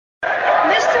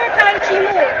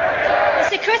the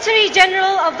Secretary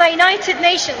General of the United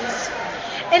Nations,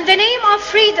 in the name of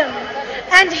freedom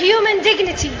and human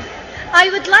dignity, I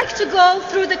would like to go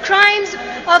through the crimes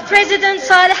of President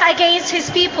Saleh against his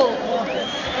people.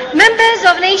 Members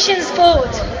of Nations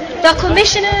Board, the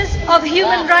Commissioners of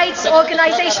Human Rights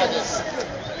Organizations,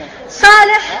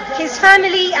 Saleh, his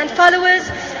family and followers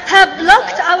have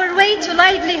blocked our way to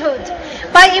livelihood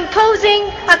by imposing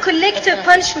a collective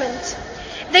punishment.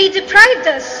 They deprived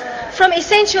us from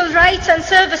essential rights and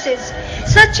services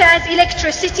such as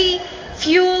electricity,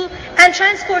 fuel, and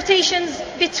transportations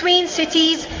between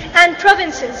cities and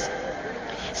provinces.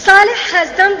 Saleh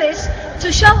has done this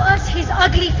to show us his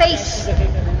ugly face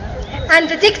and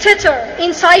the dictator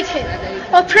inside him,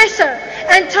 oppressor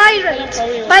and tyrant,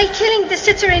 by killing the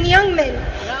citizen young men,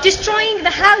 destroying the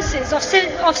houses of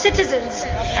citizens,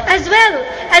 as well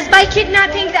as by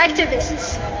kidnapping the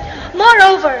activists.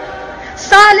 Moreover,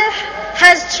 Saleh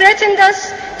has threatened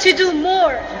us to do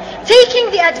more,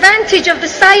 taking the advantage of the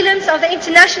silence of the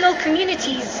international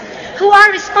communities who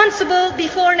are responsible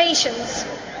before nations.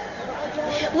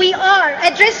 We are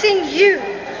addressing you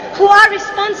who are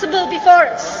responsible before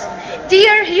us,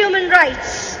 dear human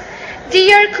rights,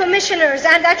 dear commissioners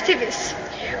and activists,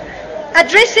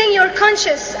 addressing your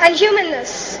conscience and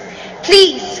humanness.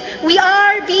 Please, we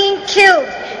are being killed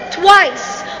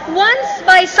twice, once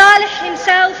by Saleh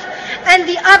himself and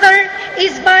the other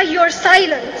is by your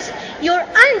silence, your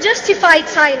unjustified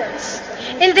silence.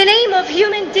 In the name of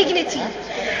human dignity,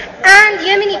 and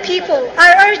Yemeni people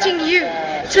are urging you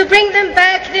to bring them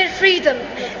back their freedom,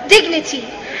 dignity,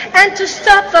 and to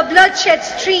stop the bloodshed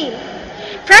stream.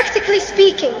 Practically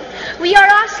speaking, we are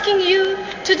asking you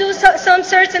to do some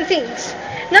certain things.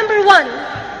 Number one,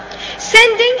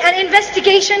 sending an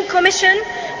investigation commission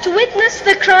to witness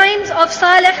the crimes of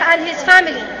Saleh and his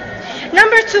family.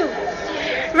 Number two,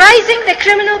 raising the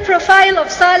criminal profile of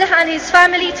Saleh and his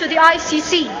family to the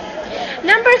ICC.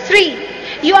 Number three,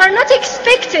 you are not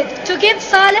expected to give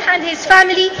Saleh and his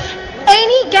family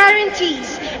any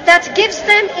guarantees that gives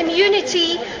them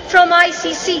immunity from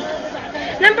ICC.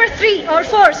 Number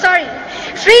four,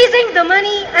 freezing the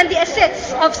money and the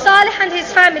assets of Saleh and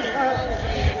his family.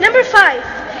 Number five,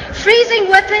 freezing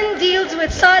weapon deals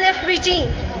with Saleh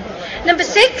regime. Number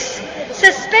six,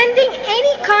 suspending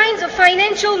any kinds of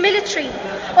financial, military,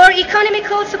 or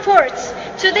economical supports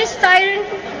to this tyrant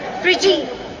regime.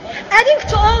 Adding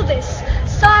to all this,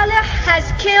 Saleh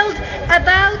has killed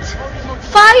about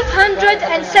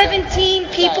 517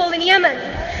 people in Yemen,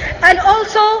 and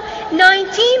also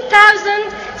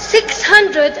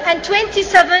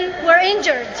 19,627 were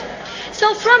injured.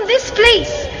 So from this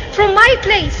place, from my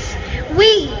place,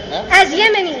 we as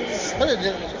Yemenis,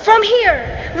 from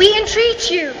here, we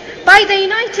entreat you by the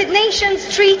United Nations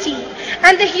Treaty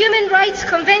and the Human Rights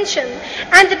Convention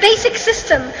and the basic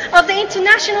system of the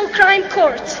International Crime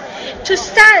Court to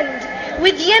stand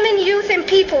with Yemen youth and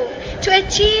people to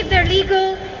achieve their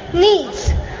legal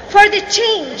needs for the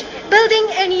change, building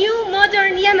a new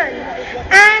modern Yemen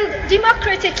and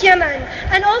democratic Yemen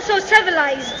and also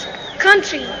civilized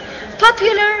country.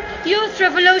 Popular Youth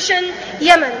Revolution,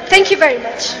 Yemen. Thank you very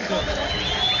much.